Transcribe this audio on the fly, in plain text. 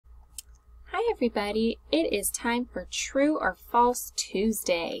Hi everybody, it is time for True or False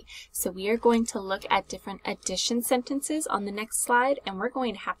Tuesday. So we are going to look at different addition sentences on the next slide, and we're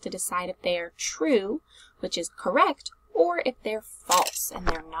going to have to decide if they are true, which is correct, or if they're false and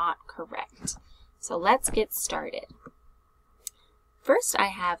they're not correct. So let's get started. First I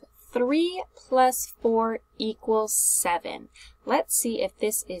have 3 plus 4 equals 7. Let's see if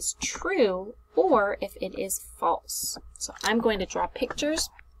this is true or if it is false. So I'm going to draw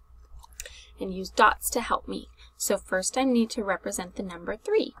pictures and use dots to help me. So first I need to represent the number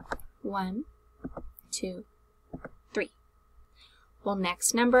 3. 1, 2, 3. Well,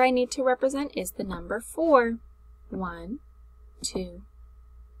 next number I need to represent is the number 4. 1, 2,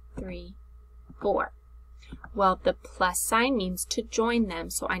 3, 4. Well, the plus sign means to join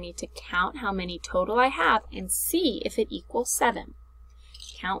them, so I need to count how many total I have and see if it equals 7.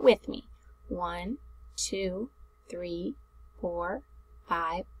 Count with me. 1, 2, 3, 4,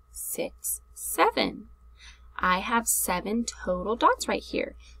 5, 6, 7. I have 7 total dots right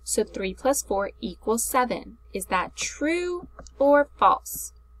here. So 3 plus 4 equals 7. Is that true or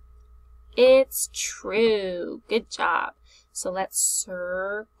false? It's true. Good job. So let's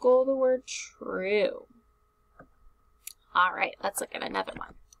circle the word true. All right, let's look at another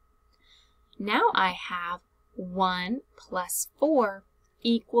one. Now I have 1 plus 4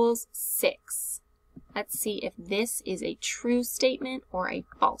 equals 6. Let's see if this is a true statement or a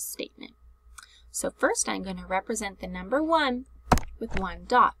false statement. So first I'm going to represent the number 1 with 1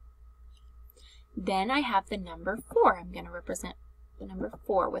 dot. Then I have the number 4. I'm going to represent the number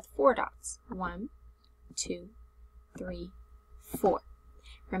 4 with 4 dots. 1, 2, 3, 4.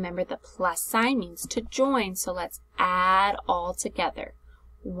 Remember, the plus sign means to join, so let's add all together.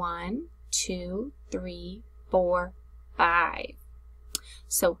 1, 2, 3, 4, 5.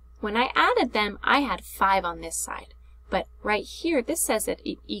 So when I added them, I had 5 on this side. But right here, this says that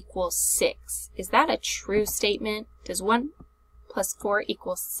it equals 6. Is that a true statement? Does 1 plus 4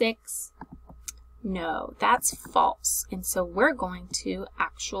 equal 6? No, that's false. And so we're going to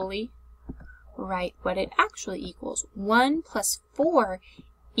actually write what it actually equals. 1 plus 4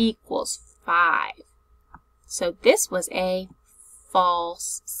 equals 5. So this was a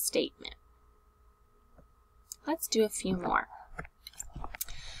false statement. Let's do a few more.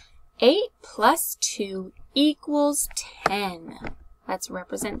 8 plus 2 equals 10. Let's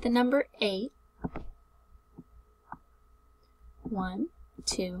represent the number 8. 1,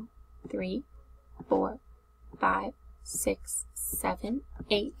 2, 3, 4, 5, 6, 7,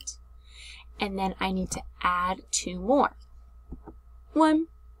 8. And then I need to add 2 more. 1,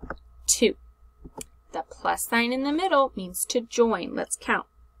 2. The plus sign in the middle means to join. Let's count.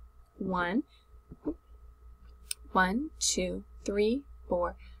 1, 2, 3,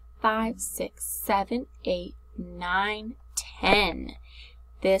 4, 5, 6, 7, 8, 9, 10.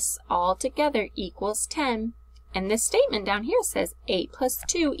 This all together equals 10. And this statement down here says 8 plus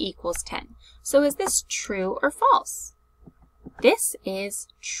 2 equals 10. So is this true or false? This is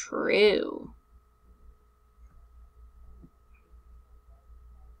true.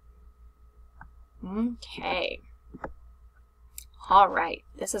 Okay. All right.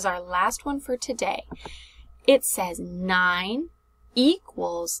 This is our last one for today. It says 9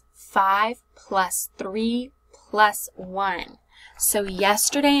 equals 5 plus 3 plus 1. So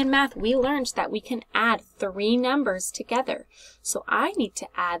yesterday in math, we learned that we can add 3 numbers together. So I need to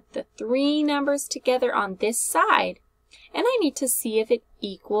add the 3 numbers together on this side, and I need to see if it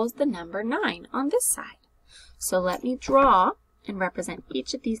equals the number 9 on this side. So let me draw and represent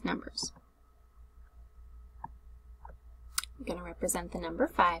each of these numbers. I'm going to represent the number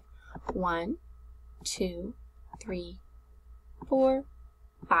 5. 1, 2, 3, 4,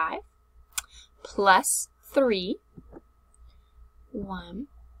 5, plus 3, 1,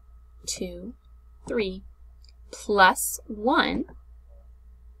 2, 3, plus 1,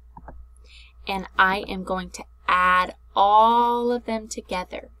 and I am going to add all of them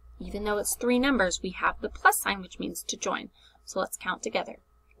together. Even though it's 3 numbers, we have the plus sign, which means to join. So let's count together.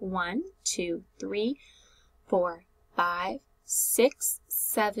 1, 2, 3, 4, 5, 6,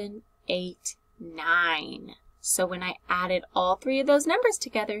 7, 8, 9. So when I added all 3 of those numbers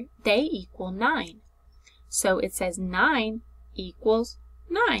together, they equal 9. So it says 9 equals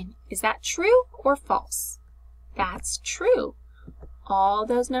 9. Is that true or false? That's true. All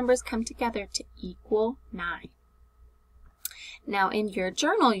those numbers come together to equal 9. Now in your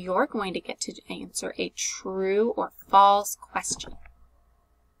journal, you're going to get to answer a true or false question.